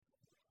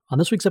On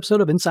this week's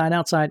episode of Inside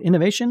Outside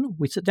Innovation,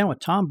 we sit down with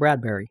Tom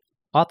Bradbury,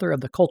 author of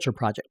The Culture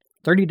Project,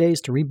 30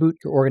 Days to Reboot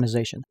Your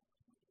Organization.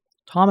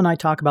 Tom and I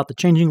talk about the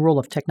changing role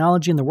of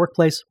technology in the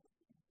workplace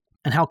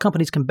and how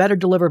companies can better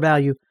deliver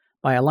value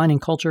by aligning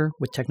culture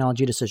with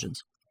technology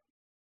decisions.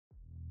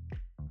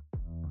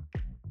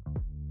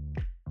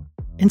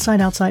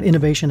 Inside Outside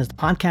Innovation is the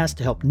podcast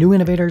to help new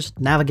innovators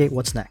navigate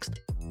what's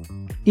next.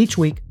 Each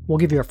week, we'll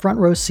give you a front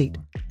row seat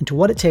into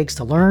what it takes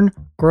to learn,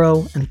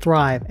 grow, and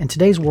thrive in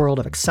today's world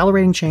of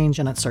accelerating change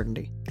and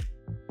uncertainty.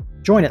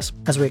 Join us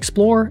as we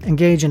explore,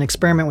 engage, and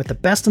experiment with the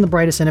best and the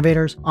brightest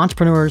innovators,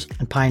 entrepreneurs,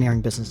 and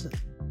pioneering businesses.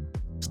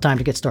 It's time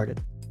to get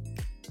started.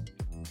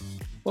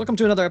 Welcome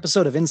to another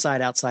episode of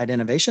Inside Outside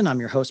Innovation. I'm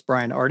your host,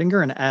 Brian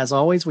Ardinger, and as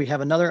always, we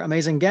have another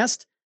amazing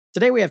guest.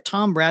 Today, we have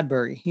Tom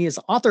Bradbury. He is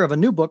author of a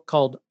new book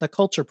called The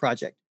Culture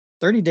Project,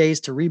 30 Days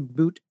to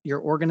Reboot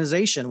Your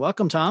Organization.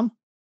 Welcome, Tom.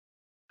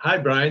 Hi,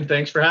 Brian.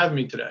 Thanks for having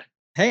me today.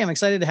 Hey, I'm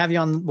excited to have you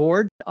on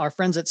board. Our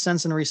friends at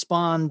Sense and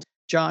Respond,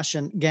 Josh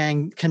and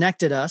gang,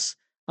 connected us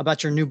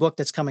about your new book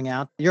that's coming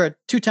out. You're a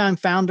two-time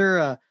founder,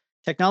 a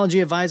technology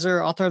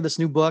advisor, author of this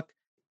new book.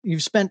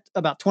 You've spent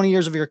about 20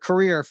 years of your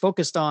career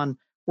focused on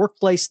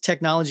workplace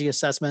technology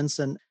assessments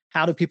and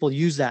how do people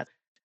use that.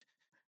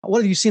 What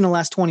have you seen in the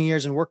last 20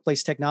 years in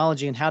workplace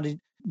technology, and how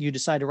did you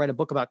decide to write a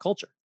book about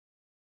culture?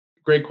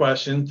 Great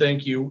question.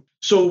 Thank you.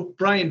 So,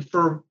 Brian,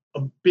 for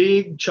a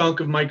big chunk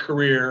of my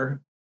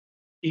career,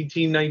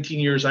 18, 19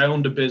 years, I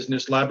owned a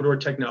business, Labrador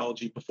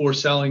Technology, before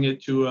selling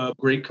it to a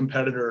great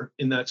competitor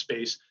in that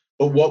space.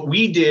 But what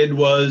we did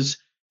was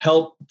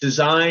help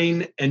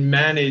design and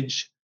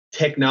manage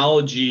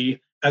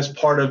technology as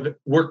part of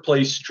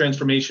workplace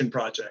transformation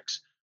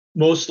projects,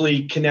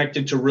 mostly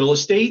connected to real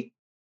estate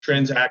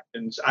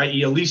transactions,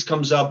 i.e. a lease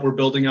comes up, we're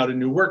building out a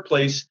new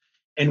workplace,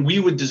 and we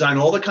would design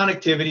all the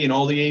connectivity and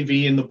all the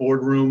AV and the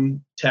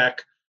boardroom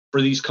tech for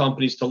these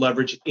companies to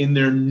leverage in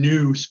their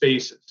new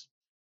spaces.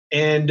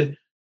 And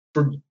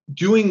for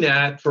doing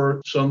that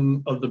for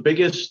some of the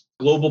biggest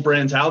global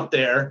brands out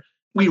there,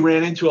 we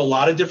ran into a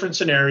lot of different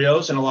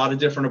scenarios and a lot of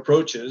different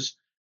approaches.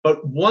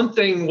 But one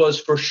thing was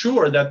for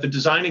sure that the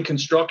design and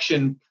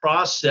construction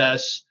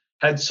process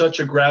had such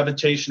a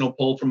gravitational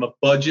pull from a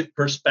budget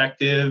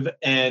perspective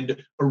and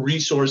a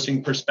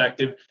resourcing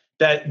perspective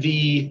that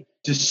the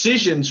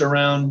decisions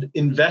around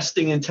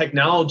investing in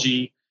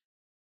technology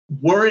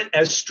weren't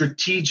as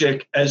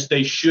strategic as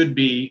they should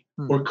be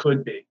or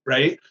could be,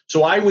 right?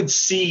 So I would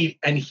see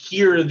and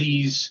hear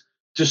these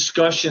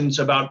discussions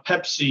about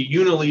Pepsi,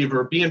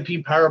 Unilever,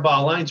 BNP Paribas,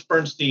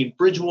 AllianceBernstein,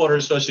 Bridgewater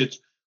Associates,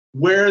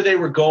 where they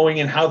were going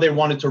and how they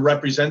wanted to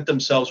represent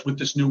themselves with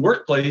this new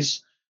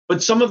workplace.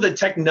 But some of the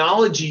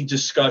technology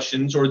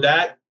discussions or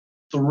that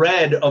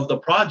thread of the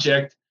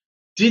project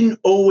didn't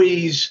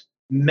always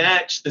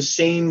match the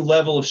same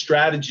level of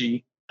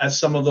strategy as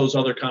some of those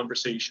other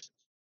conversations.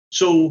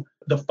 So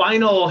the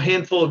final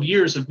handful of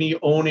years of me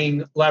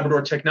owning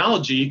Labrador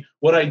Technology,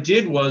 what I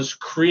did was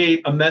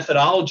create a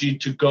methodology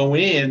to go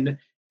in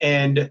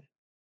and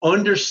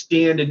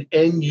understand an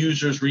end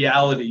user's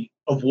reality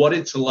of what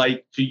it's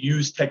like to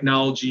use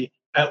technology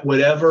at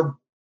whatever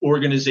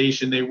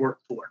organization they work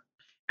for.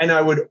 And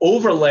I would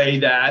overlay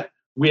that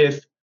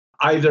with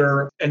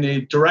either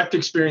a direct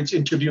experience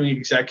interviewing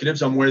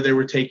executives on where they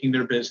were taking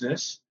their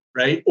business,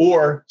 right?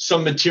 Or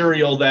some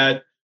material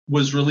that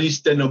was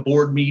released in a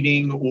board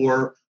meeting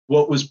or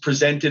what was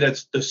presented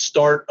at the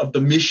start of the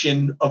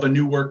mission of a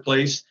new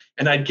workplace.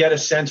 And I'd get a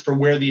sense for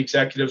where the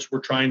executives were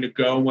trying to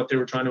go and what they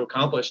were trying to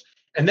accomplish.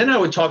 And then I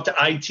would talk to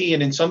IT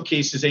and in some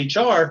cases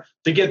HR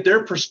to get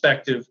their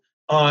perspective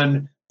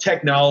on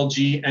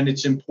technology and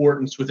its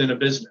importance within a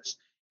business.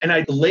 And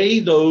I'd lay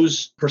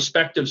those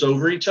perspectives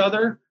over each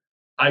other,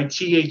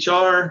 IT,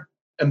 HR,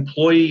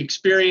 employee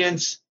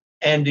experience,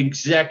 and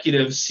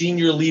executive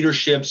senior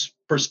leadership's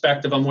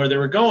perspective on where they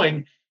were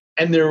going.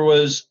 And there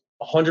was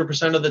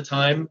 100% of the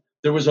time,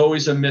 there was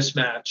always a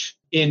mismatch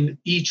in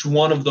each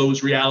one of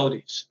those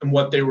realities and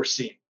what they were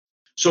seeing.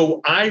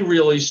 So I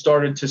really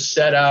started to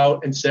set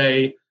out and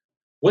say,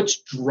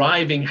 what's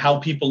driving how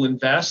people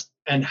invest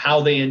and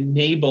how they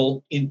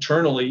enable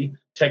internally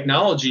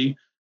technology?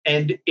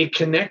 And it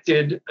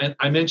connected, and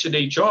I mentioned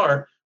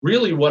HR,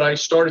 really what I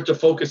started to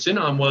focus in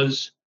on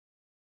was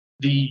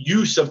the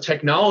use of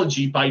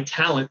technology by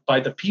talent, by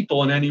the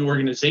people in any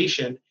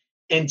organization,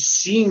 and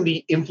seeing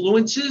the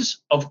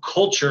influences of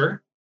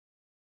culture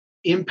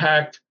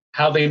impact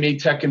how they made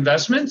tech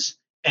investments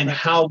and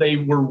how they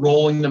were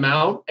rolling them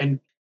out and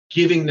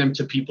giving them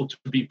to people to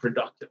be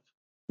productive.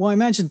 Well, I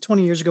imagine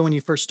 20 years ago when you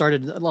first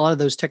started, a lot of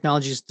those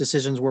technology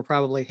decisions were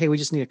probably, hey, we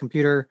just need a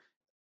computer.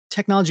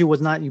 Technology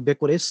was not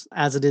ubiquitous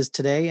as it is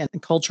today,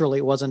 and culturally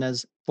it wasn't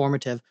as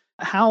formative.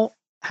 How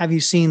have you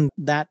seen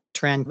that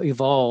trend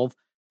evolve?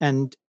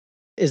 And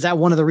is that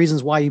one of the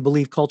reasons why you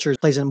believe culture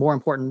plays a more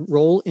important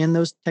role in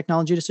those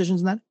technology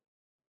decisions than that?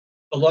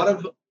 A lot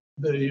of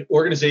the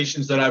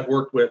organizations that I've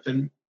worked with,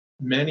 and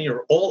many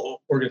or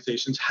all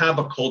organizations, have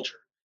a culture.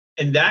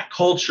 And that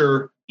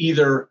culture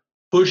either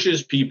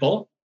pushes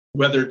people,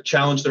 whether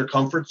challenge their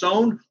comfort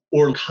zone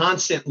or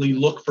constantly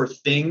look for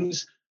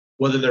things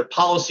whether they're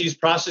policies,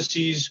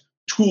 processes,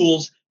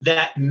 tools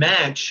that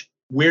match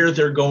where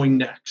they're going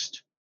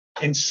next.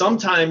 And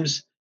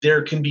sometimes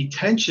there can be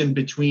tension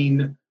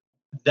between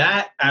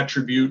that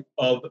attribute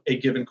of a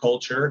given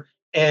culture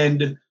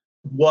and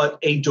what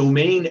a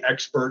domain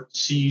expert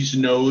sees,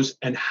 knows,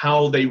 and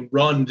how they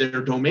run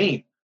their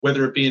domain,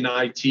 whether it be in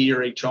IT or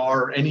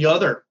HR or any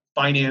other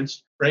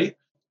finance, right?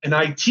 An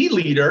IT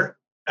leader,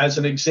 as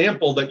an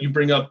example that you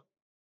bring up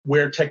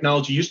where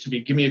technology used to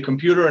be, give me a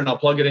computer and I'll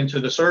plug it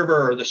into the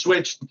server, or the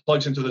switch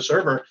plugs into the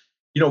server,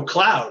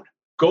 cloud,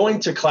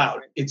 going to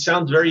cloud. It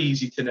sounds very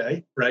easy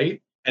today,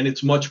 right? And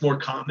it's much more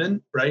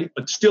common, right?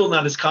 But still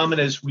not as common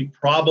as we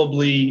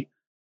probably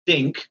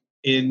think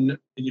in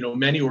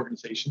many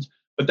organizations.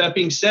 But that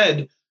being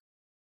said,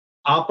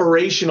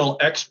 operational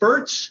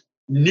experts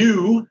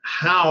knew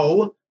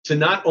how to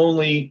not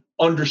only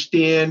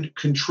understand,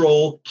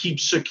 control, keep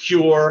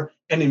secure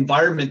an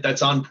environment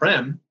that's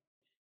on-prem,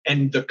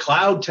 and the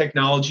cloud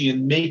technology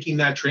and making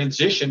that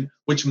transition,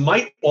 which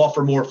might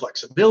offer more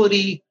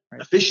flexibility,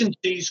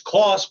 efficiencies,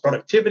 cost,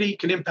 productivity,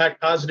 can impact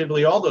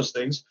positively all those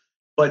things,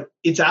 but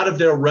it's out of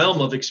their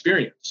realm of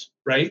experience,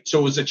 right? So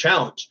it was a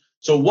challenge.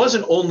 So it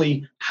wasn't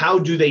only how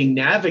do they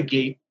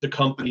navigate the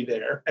company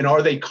there and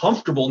are they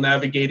comfortable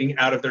navigating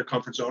out of their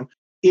comfort zone?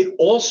 It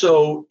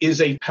also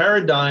is a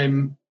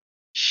paradigm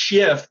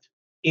shift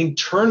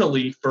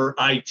internally for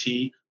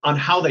IT on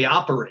how they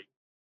operate,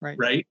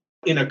 right?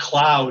 In a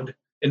cloud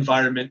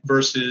environment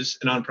versus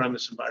an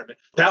on-premise environment.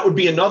 That would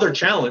be another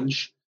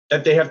challenge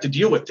that they have to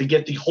deal with, to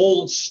get the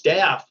whole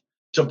staff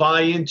to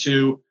buy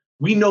into.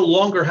 We no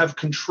longer have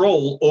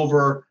control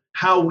over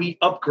how we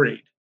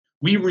upgrade.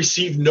 We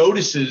receive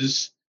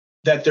notices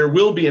that there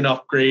will be an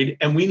upgrade,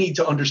 and we need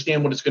to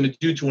understand what it's going to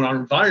do to our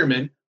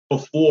environment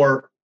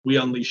before we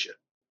unleash it.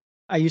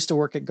 I used to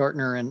work at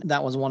Gartner, and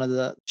that was one of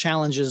the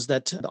challenges,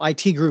 that the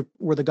IT group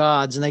were the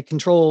gods, and they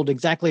controlled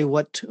exactly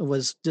what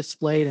was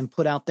displayed and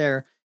put out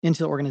there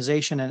into the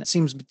organization. And it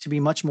seems to be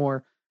much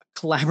more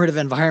collaborative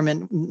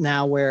environment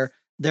now, where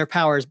their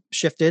power is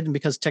shifted, and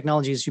because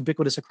technology is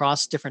ubiquitous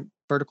across different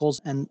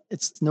verticals, and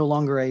it's no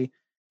longer a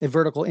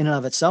vertical in and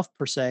of itself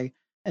per se.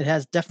 It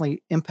has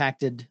definitely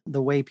impacted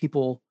the way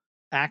people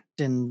act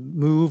and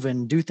move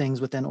and do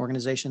things within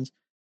organizations.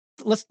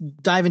 Let's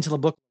dive into the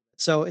book.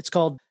 So it's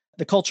called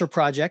The Culture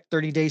Project,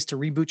 30 Days to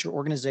Reboot Your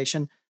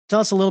Organization. Tell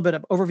us a little bit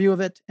of overview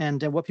of it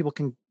and what people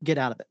can get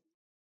out of it.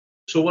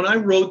 So when I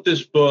wrote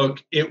this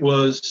book, it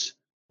was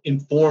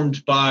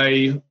informed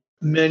by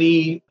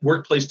many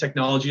workplace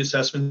technology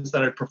assessments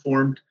that I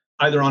performed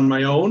either on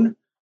my own,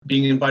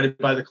 being invited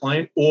by the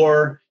client,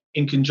 or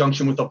in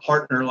conjunction with a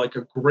partner. Like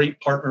a great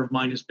partner of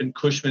mine has been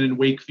Cushman &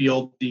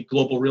 Wakefield, the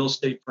global real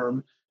estate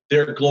firm,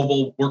 their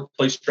global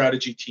workplace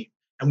strategy team.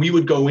 And we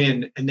would go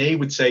in and they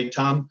would say,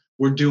 Tom,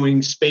 we're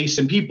doing space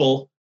and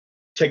people.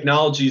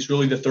 Technology is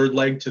really the third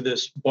leg to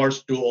this bar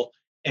stool.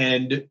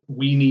 And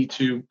we need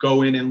to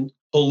go in and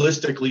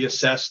holistically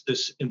assess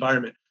this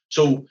environment.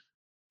 So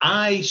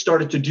I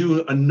started to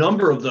do a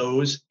number of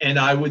those, and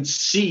I would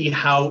see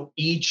how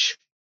each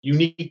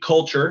unique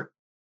culture,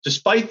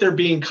 despite there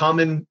being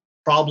common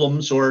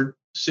problems or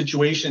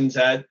situations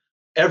at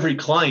every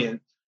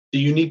client, the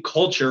unique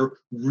culture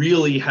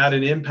really had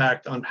an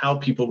impact on how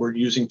people were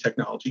using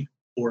technology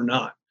or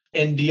not.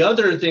 And the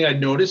other thing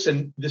I'd noticed,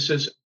 and this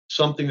is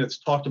something that's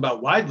talked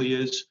about widely,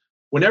 is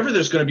whenever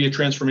there's going to be a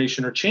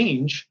transformation or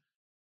change,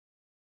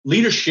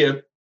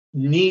 leadership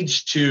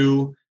needs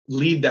to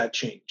lead that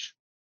change.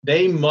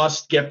 They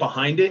must get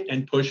behind it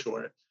and push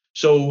for it.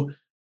 So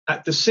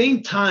at the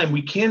same time,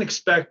 we can't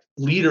expect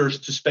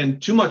leaders to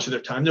spend too much of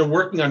their time. They're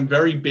working on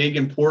very big,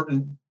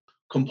 important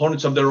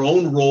components of their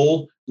own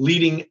role,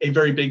 leading a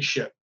very big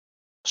ship.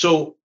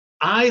 So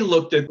I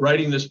looked at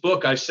writing this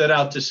book. I set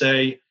out to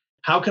say,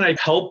 how can I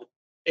help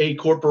a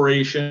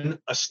corporation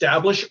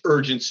establish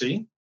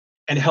urgency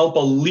and help a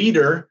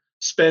leader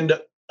spend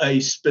a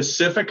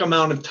specific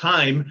amount of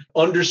time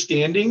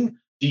understanding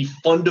the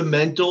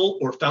fundamental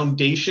or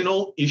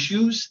foundational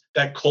issues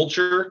that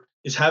culture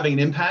is having an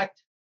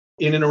impact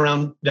in and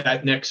around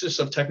that nexus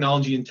of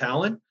technology and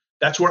talent.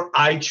 That's where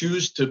I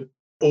choose to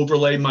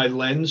overlay my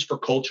lens for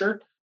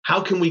culture.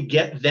 How can we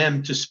get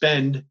them to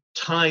spend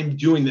time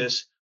doing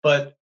this,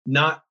 but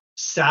not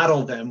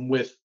saddle them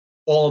with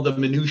all the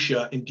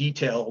minutia and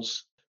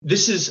details?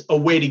 This is a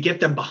way to get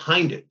them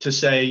behind it, to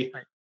say,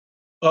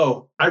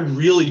 oh, I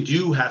really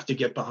do have to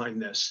get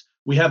behind this.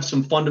 We have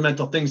some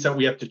fundamental things that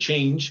we have to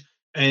change,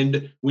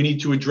 and we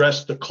need to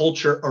address the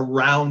culture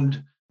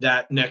around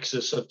that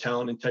nexus of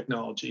talent and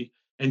technology.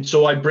 And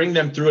so I bring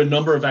them through a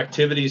number of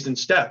activities and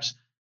steps.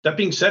 That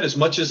being said, as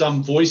much as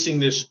I'm voicing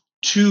this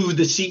to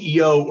the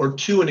CEO or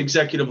to an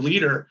executive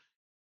leader,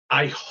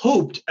 I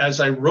hoped as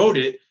I wrote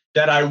it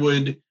that I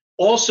would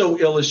also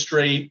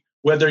illustrate,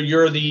 whether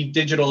you're the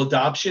digital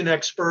adoption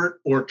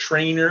expert or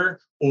trainer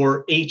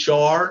or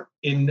HR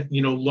in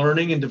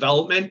learning and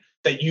development,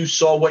 that you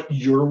saw what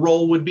your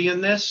role would be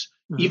in this,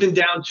 even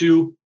down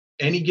to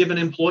any given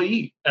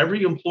employee.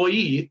 Every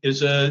employee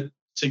is a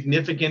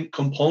significant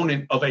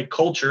component of a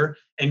culture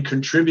and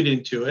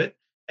contributing to it.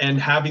 and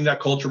having that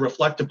culture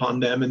reflect upon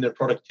them and their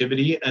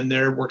productivity and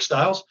their work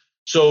styles.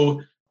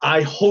 So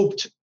I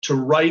hoped to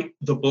write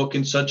the book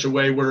in such a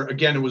way where,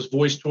 again, it was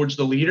voiced towards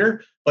the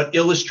leader, but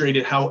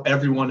illustrated how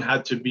everyone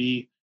had to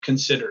be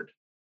considered.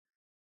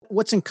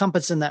 What's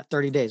encompassed in that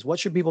 30 days? What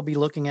should people be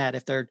looking at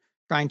if they're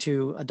trying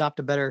to adopt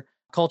a better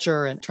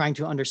culture and trying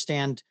to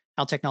understand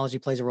how technology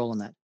plays a role in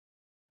that?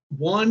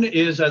 One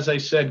is, as I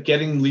said,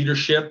 getting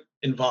leadership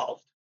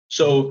involved.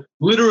 So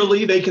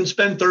literally, they can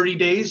spend 30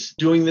 days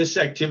doing this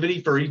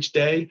activity for each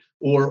day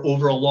or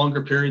over a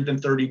longer period than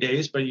 30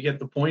 days, but you get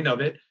the point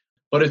of it.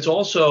 But it's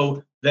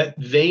also that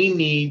they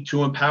need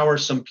to empower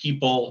some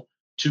people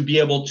to be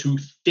able to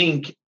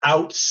think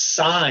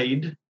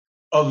outside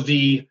of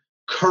the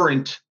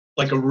current,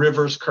 like a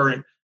river's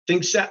current,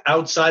 thinks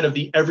outside of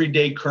the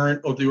everyday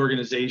current of the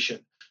organization.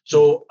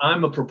 So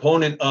I'm a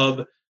proponent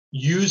of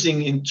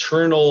using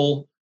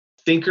internal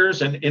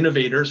thinkers and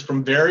innovators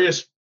from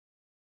various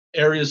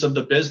areas of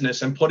the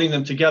business and putting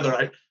them together.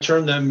 I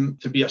term them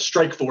to be a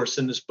strike force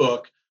in this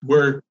book,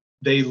 where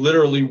they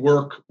literally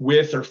work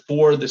with or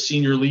for the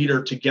senior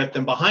leader to get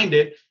them behind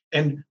it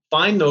and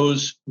find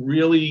those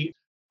really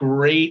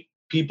great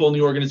people in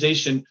the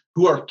organization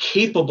who are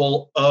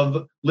capable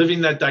of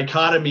living that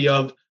dichotomy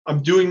of,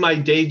 I'm doing my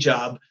day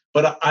job,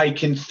 but I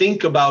can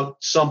think about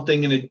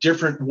something in a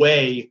different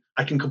way.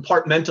 I can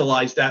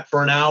compartmentalize that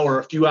for an hour,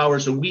 a few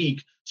hours a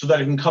week, so that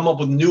I can come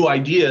up with new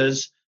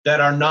ideas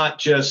that are not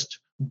just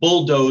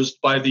bulldozed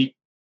by the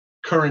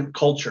current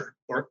culture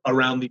or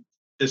around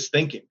this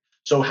thinking.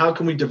 So how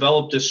can we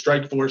develop this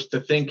strike force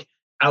to think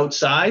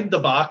outside the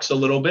box a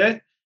little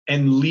bit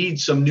and lead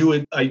some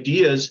new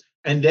ideas,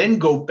 and then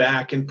go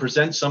back and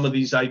present some of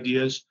these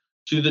ideas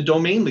to the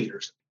domain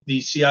leaders,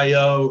 the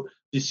CIO,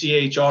 the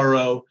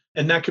CHRO,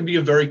 and that can be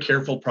a very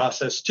careful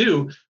process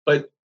too.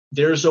 But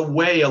there's a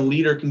way a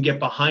leader can get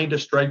behind a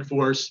strike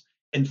force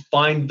and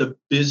find the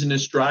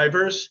business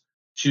drivers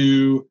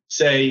to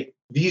say,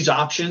 these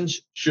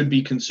options should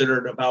be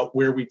considered about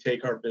where we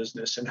take our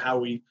business and how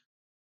we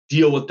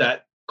deal with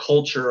that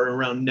culture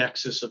around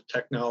nexus of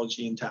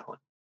technology and talent.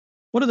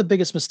 What are the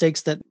biggest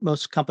mistakes that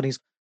most companies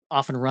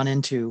often run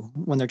into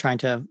when they're trying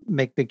to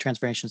make big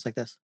transformations like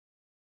this?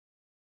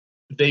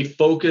 They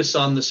focus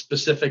on the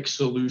specific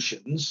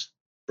solutions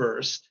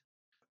first.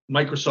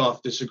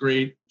 Microsoft is a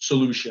great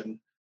solution.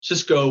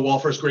 Cisco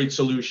offers great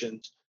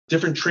solutions.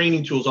 Different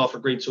training tools offer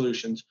great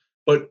solutions.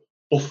 But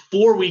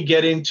before we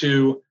get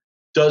into,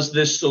 does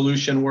this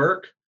solution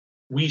work,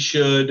 we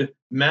should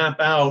map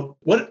out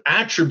what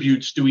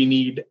attributes do we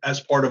need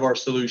as part of our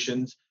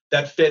solutions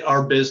that fit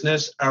our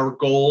business, our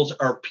goals,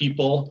 our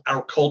people,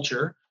 our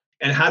culture,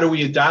 and how do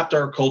we adapt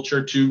our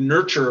culture to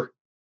nurture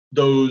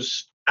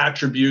those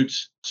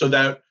attributes so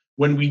that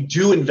when we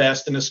do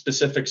invest in a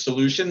specific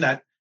solution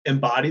that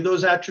embody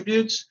those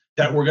attributes,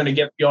 that we're going to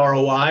get the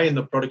ROI and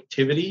the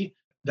productivity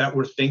that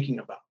we're thinking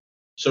about.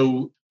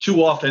 So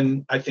too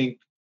often, I think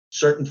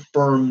certain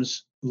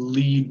firms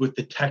lead with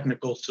the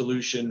technical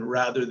solution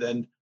rather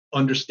than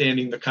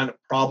understanding the kind of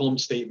problem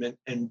statement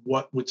and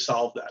what would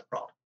solve that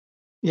problem.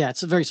 Yeah,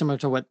 it's very similar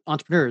to what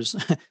entrepreneurs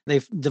they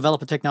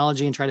develop a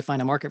technology and try to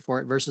find a market for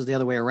it versus the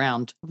other way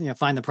around.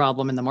 Find the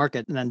problem in the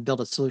market and then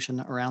build a solution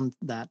around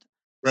that.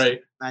 So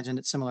Right. imagine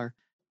it's similar.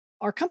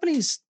 Are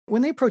companies,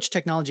 when they approach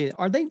technology,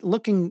 are they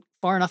looking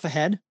far enough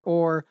ahead,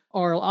 or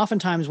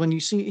oftentimes when you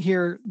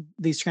hear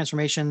these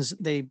transformations,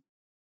 they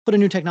put a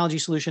new technology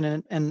solution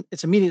in and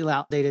it's immediately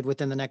outdated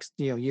within the next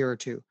year or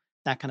two,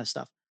 that kind of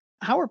stuff.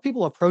 How are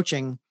people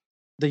approaching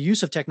the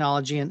use of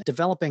technology and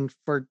developing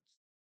for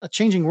a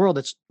changing world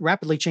that's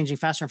rapidly changing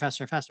faster and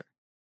faster and faster?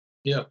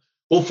 Yeah.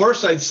 Well,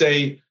 first, I'd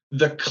say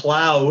the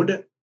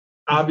cloud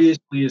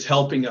obviously is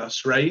helping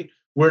us, right?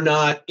 We're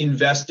not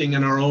investing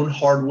in our own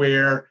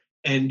hardware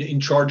and in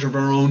charge of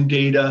our own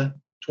data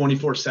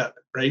 24/7,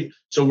 right?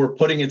 So we're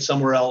putting it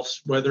somewhere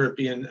else, whether it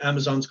be in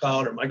Amazon's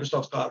cloud or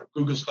Microsoft's cloud or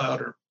Google's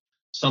cloud or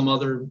some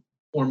other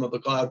form of the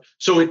cloud.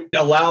 So it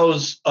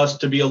allows us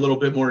to be a little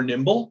bit more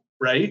nimble,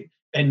 right?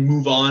 And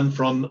move on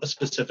from a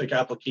specific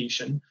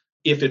application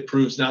if it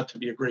proves not to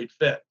be a great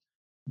fit.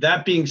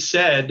 That being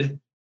said,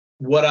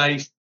 what I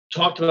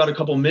talked about a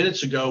couple of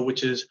minutes ago,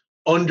 which is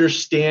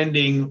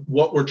understanding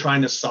what we're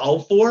trying to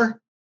solve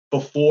for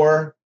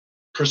before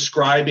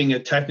prescribing a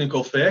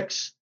technical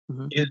fix,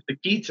 is the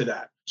key to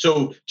that.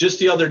 So just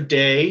the other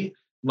day,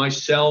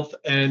 myself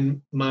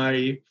and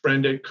my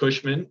friend at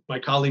Cushman, my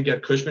colleague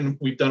at Cushman,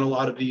 we've done a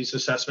lot of these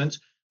assessments.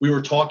 We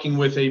were talking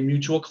with a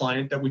mutual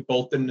client that we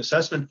both did an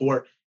assessment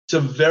for. It's a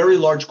very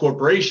large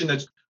corporation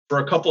that's for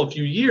a couple of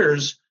few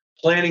years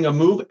planning a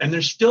move, and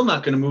they're still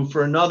not going to move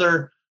for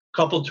another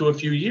couple to a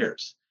few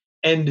years.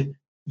 And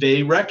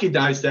they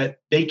recognize that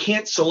they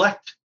can't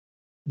select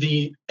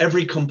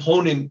every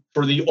component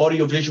for the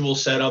audiovisual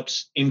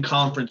setups in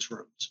conference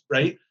rooms,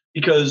 right?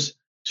 Because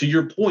to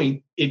your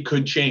point, it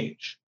could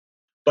change.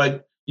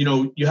 But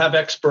you have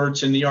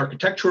experts in the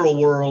architectural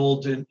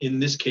world, and in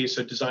this case,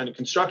 a design and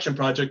construction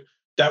project,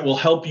 that will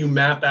help you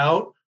map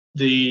out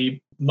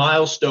the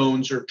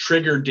milestones or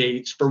trigger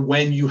dates for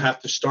when you have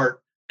to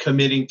start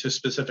committing to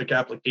specific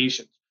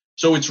applications.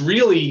 So it's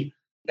really,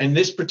 and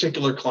this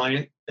particular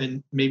client,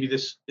 and maybe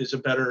this is a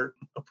better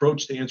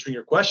approach to answering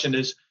your question,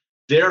 is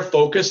they're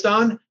focused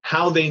on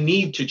how they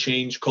need to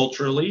change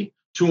culturally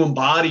to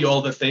embody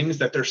all the things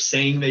that they're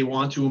saying they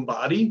want to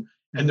embody.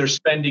 And they're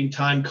spending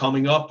time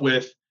coming up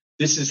with,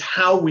 this is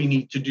how we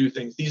need to do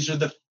things. These are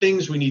the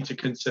things we need to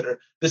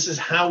consider. This is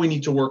how we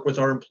need to work with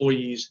our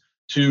employees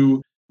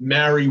to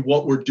marry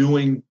what we're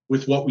doing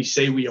with what we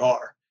say we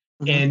are.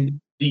 Mm-hmm.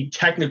 And the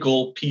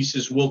technical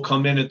pieces will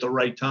come in at the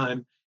right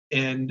time.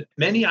 And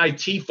many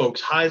IT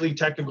folks, highly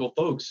technical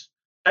folks,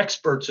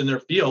 experts in their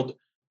field,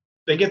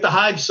 they get the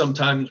hives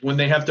sometimes when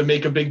they have to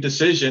make a big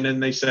decision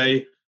and they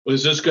say, well,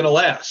 is this going to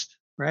last?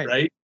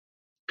 Right?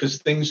 Because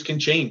things can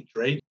change,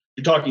 right?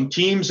 You're talking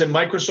Teams and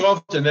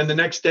Microsoft, and then the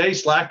next day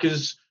Slack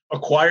is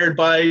acquired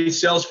by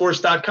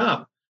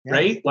Salesforce.com,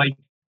 right? Like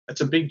that's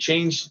a big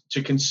change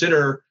to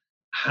consider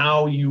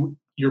how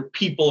your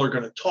people are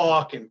going to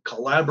talk and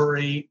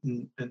collaborate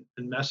and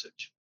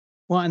message.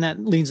 Well, and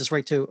that leads us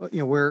right to,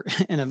 we're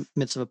in the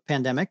midst of a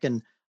pandemic,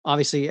 and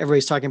obviously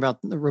everybody's talking about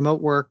the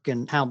remote work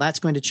and how that's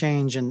going to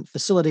change, and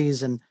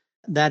facilities, and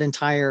that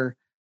entire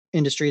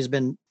industry has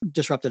been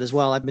disrupted as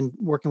well. I've been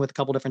working with a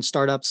couple different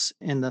startups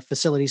in the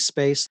facilities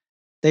space.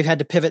 They've had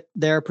to pivot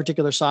their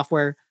particular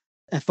software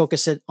and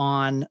focus it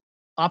on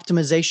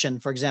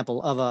optimization, for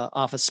example, of an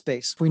office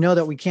space. We know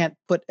that we can't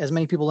put as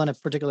many people in a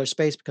particular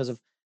space because of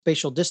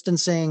spatial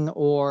distancing,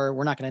 or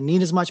we're not going to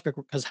need as much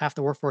because half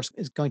the workforce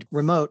is going to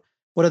remote.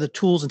 What are the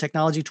tools and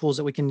technology tools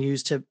that we can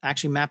use to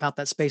actually map out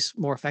that space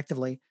more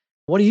effectively?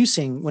 What are you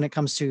seeing when it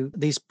comes to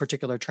these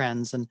particular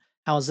trends, and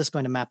how is this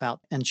going to map out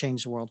and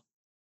change the world?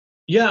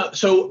 Yeah,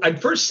 so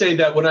I'd first say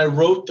that when I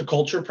wrote the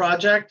Culture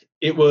Project,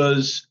 it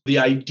was the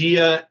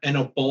idea and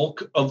a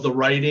bulk of the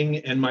writing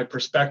and my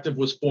perspective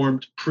was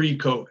formed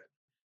pre-COVID.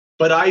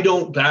 But I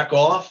don't back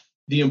off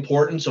the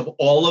importance of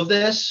all of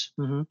this,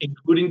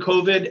 including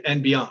COVID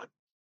and beyond.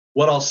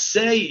 What I'll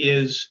say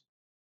is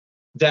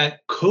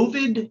that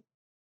COVID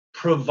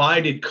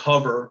provided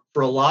cover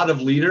for a lot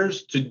of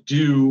leaders to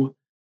do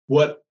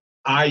what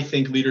I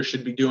think leaders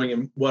should be doing,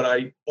 and what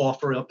I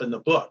offer up in the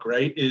book,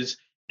 right, is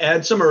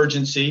add some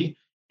urgency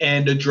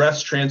and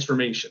address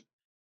transformation.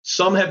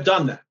 Some have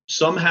done that.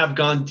 Some have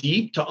gone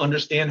deep to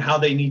understand how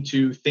they need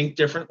to think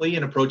differently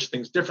and approach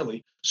things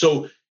differently.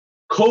 So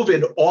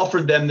COVID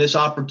offered them this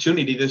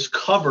opportunity, this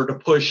cover to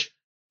push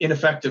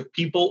ineffective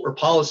people or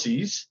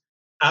policies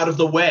out of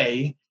the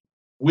way,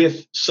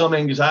 with some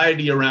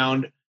anxiety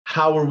around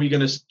how are we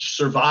going to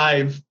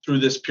survive through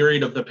this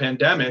period of the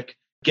pandemic,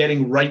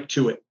 getting right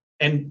to it.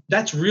 And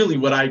that's really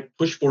what I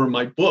push for in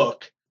my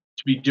book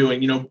to be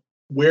doing.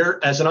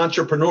 Where, as an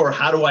entrepreneur,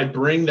 how do I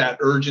bring that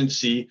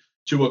urgency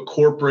to a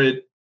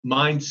corporate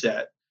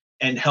mindset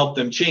and help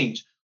them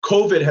change?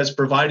 COVID has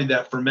provided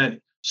that for many.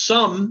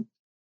 Some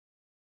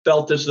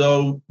felt as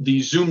though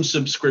the Zoom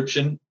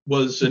subscription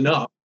was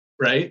enough,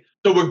 right?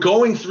 So we're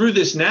going through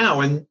this now.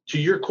 And to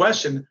your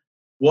question,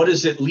 what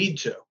does it lead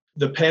to?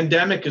 The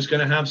pandemic is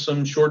going to have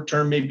some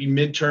short-term, maybe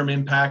midterm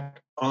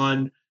impact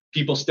on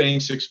people staying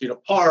 6 feet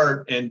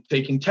apart and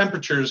taking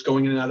temperatures,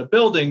 going in and out of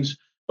buildings.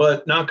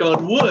 But knock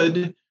on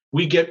wood,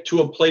 we get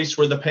to a place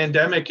where the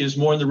pandemic is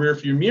more in the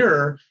rearview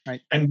mirror,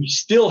 right, and we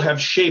still have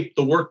shaped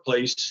the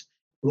workplace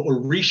or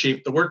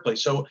reshaped the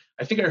workplace. So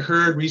I think I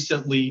heard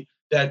recently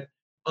that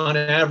on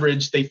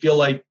average, they feel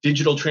like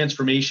digital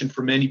transformation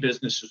for many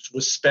businesses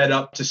was sped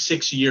up to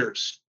 6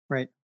 years,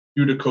 right,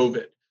 due to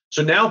COVID.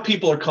 So now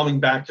people are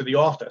coming back to the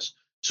office.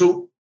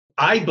 So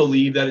I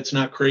believe that it's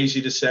not crazy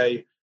to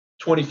say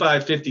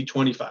 25, 50,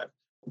 25.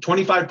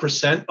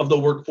 25% of the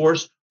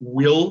workforce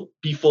will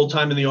be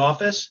full-time in the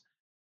office.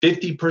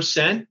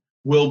 50%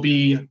 will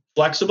be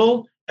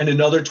flexible, and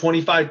another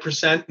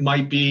 25%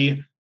 might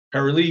be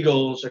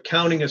paralegals,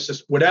 accounting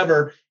assistants,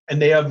 whatever,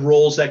 and they have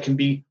roles that can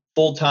be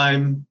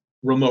full-time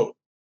remote.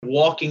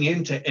 Walking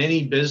into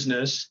any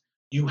business,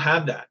 you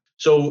have that.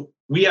 So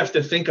we have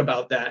to think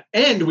about that.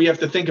 And we have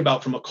to think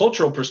about, from a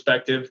cultural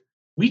perspective,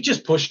 we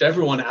just pushed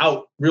everyone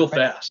out real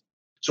fast.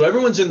 So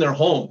everyone's in their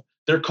home.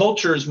 Their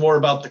culture is more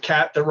about the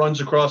cat that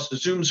runs across the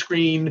Zoom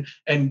screen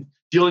and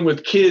dealing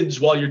with kids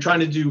while you're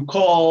trying to do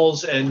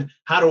calls and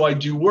how do I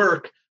do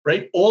work,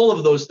 right? All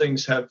of those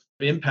things have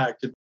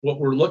impacted what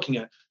we're looking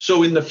at.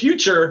 So in the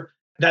future,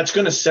 that's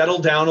going to settle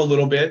down a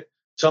little bit.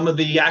 Some of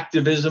the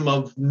activism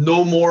of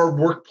no more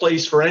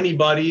workplace for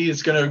anybody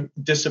is going to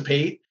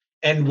dissipate.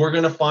 And we're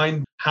going to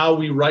find how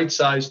we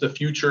right-size the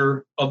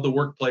future of the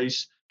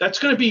workplace. That's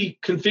going to be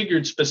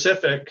configured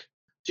specific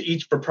to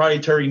each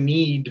proprietary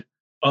need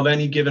of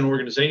any given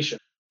organization.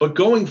 But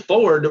going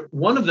forward,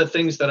 one of the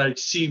things that I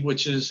see,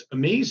 which is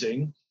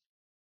amazing,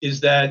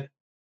 is that,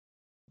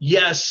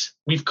 yes,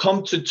 we've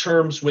come to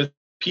terms with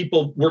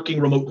people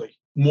working remotely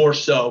more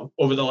so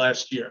over the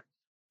last year.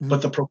 Mm-hmm.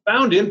 But the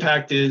profound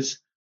impact is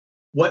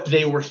what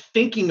they were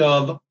thinking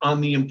of on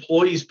the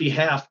employee's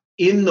behalf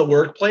in the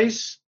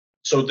workplace.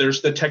 So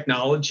there's the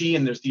technology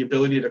and there's the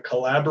ability to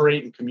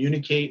collaborate and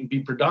communicate and be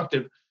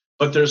productive.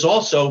 But there's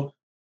also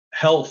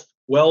health,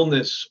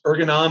 wellness,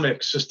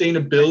 ergonomics,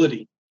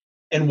 sustainability.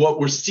 And what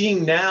we're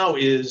seeing now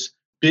is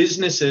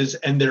businesses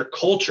and their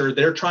culture,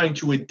 they're trying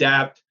to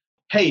adapt.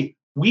 Hey,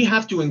 we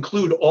have to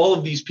include all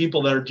of these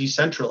people that are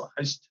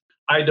decentralized,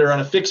 either on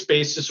a fixed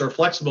basis or a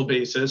flexible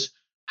basis.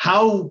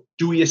 How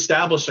do we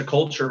establish a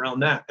culture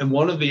around that? And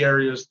one of the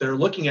areas they're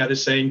looking at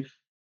is saying,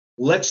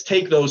 let's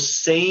take those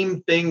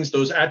same things,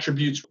 those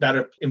attributes that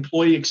are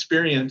employee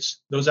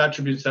experience, those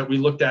attributes that we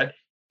looked at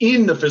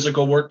in the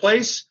physical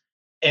workplace,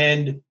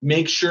 and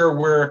make sure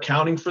we're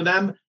accounting for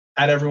them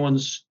at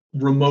everyone's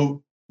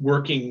remote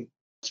working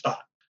spot.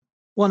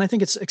 Well, and I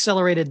think it's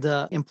accelerated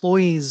the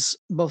employees'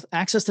 both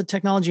access to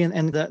technology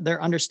and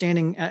their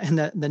understanding and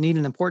the need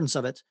and importance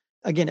of it.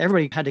 Again,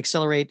 everybody had to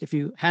accelerate. If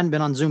you hadn't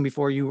been on Zoom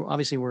before, you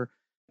obviously were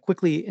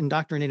quickly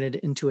indoctrinated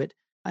into it.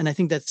 And I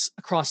think that's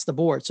across the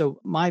board.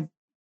 So my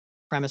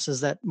premise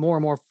is that more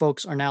and more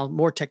folks are now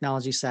more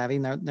technology savvy,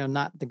 and they're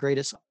not the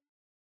greatest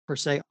per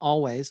se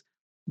always,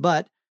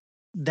 but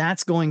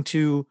that's going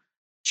to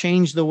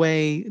change the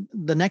way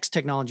the next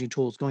technology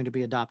tool is going to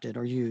be adopted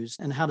or used.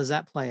 And how does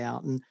that play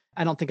out? And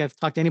I don't think I've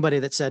talked to anybody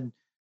that said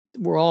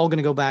we're all going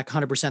to go back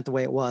 100% the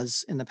way it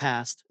was in the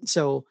past.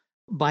 So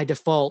by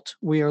default,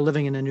 we are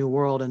living in a new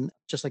world. And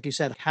just like you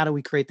said, how do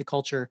we create the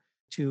culture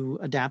to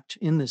adapt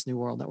in this new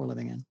world that we're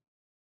living in?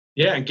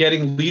 Yeah, and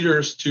getting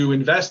leaders to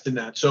invest in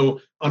that.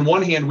 So on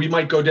one hand, we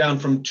might go down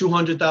from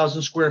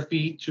 200,000 square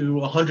feet to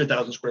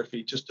 100,000 square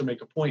feet, just to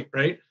make a point,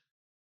 right?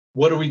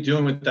 What are we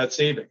doing with that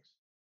savings?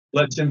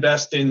 Let's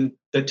invest in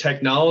the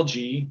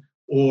technology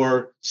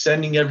or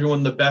sending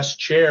everyone the best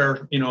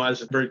chair,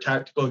 as a very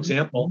tactical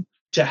example,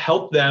 to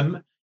help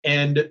them.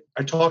 And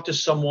I talked to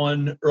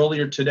someone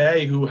earlier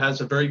today who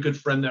has a very good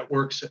friend that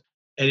works at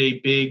a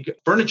big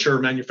furniture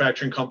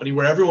manufacturing company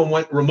where everyone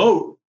went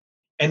remote.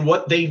 And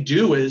what they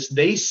do is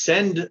they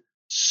send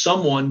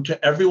someone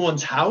to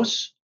everyone's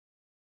house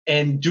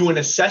and do an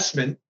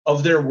assessment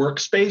of their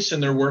workspace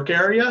and their work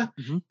area.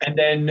 Mm-hmm. And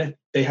then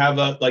they have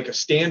a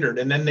standard,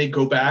 and then they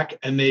go back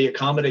and they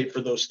accommodate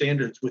for those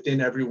standards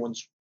within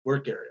everyone's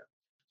work area.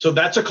 So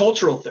that's a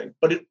cultural thing.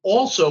 But it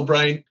also,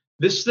 Brian,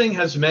 this thing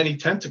has many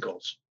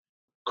tentacles.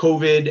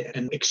 COVID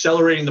and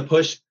accelerating the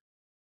push,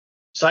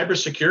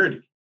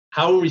 cybersecurity.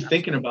 How are we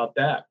thinking about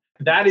that?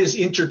 That is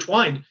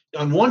intertwined.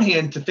 On one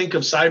hand, to think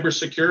of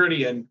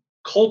cybersecurity and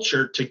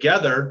culture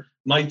together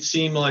might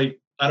seem like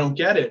I don't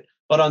get it.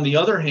 But on the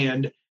other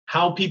hand,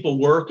 how people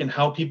work and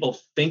how people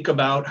think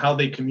about how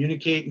they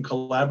communicate and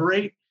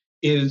collaborate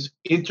is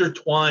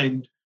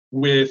intertwined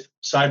with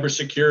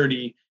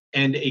cybersecurity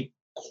and a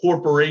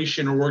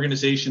corporation or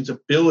organization's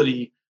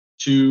ability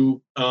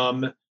to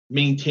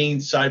maintain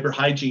cyber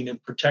hygiene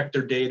and protect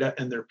their data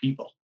and their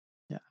people.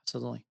 Yeah,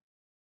 absolutely.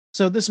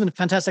 So this has been a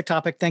fantastic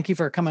topic. Thank you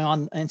for coming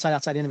on Inside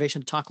Outside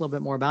Innovation to talk a little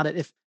bit more about it.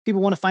 If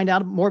people want to find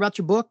out more about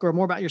your book or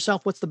more about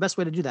yourself, what's the best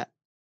way to do that?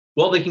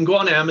 Well, they can go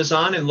on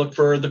Amazon and look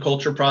for The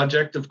Culture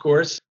Project, of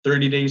course,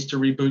 30 Days to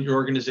Reboot Your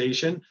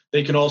Organization.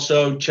 They can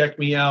also check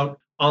me out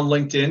on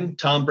LinkedIn,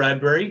 Tom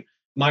Bradbury.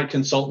 My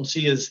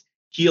consultancy is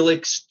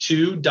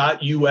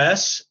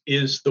helix2.us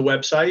is the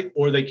website,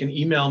 or they can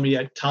email me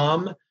at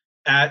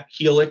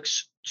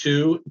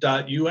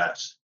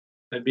tom@helix2.us.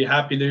 I'd be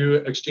happy to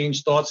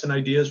exchange thoughts and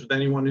ideas with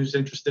anyone who's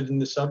interested in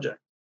this subject.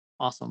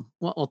 Awesome.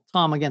 Well,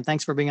 Tom, again,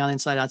 thanks for being on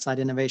Inside Outside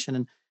Innovation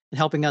and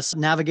helping us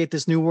navigate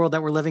this new world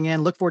that we're living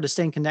in. Look forward to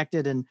staying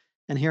connected and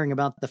hearing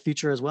about the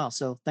future as well.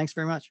 So thanks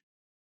very much.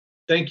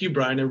 Thank you,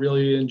 Brian. I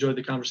really enjoyed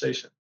the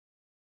conversation.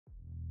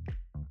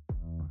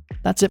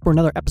 That's it for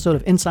another episode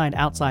of Inside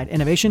Outside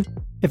Innovation.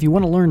 If you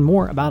want to learn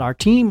more about our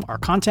team, our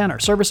content, our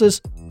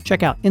services,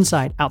 check out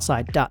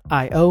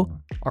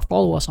insideoutside.io or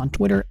follow us on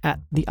Twitter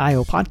 @the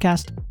IO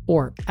Podcast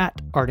or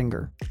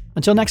 @Ardinger.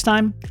 Until next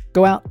time,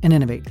 go out and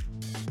innovate.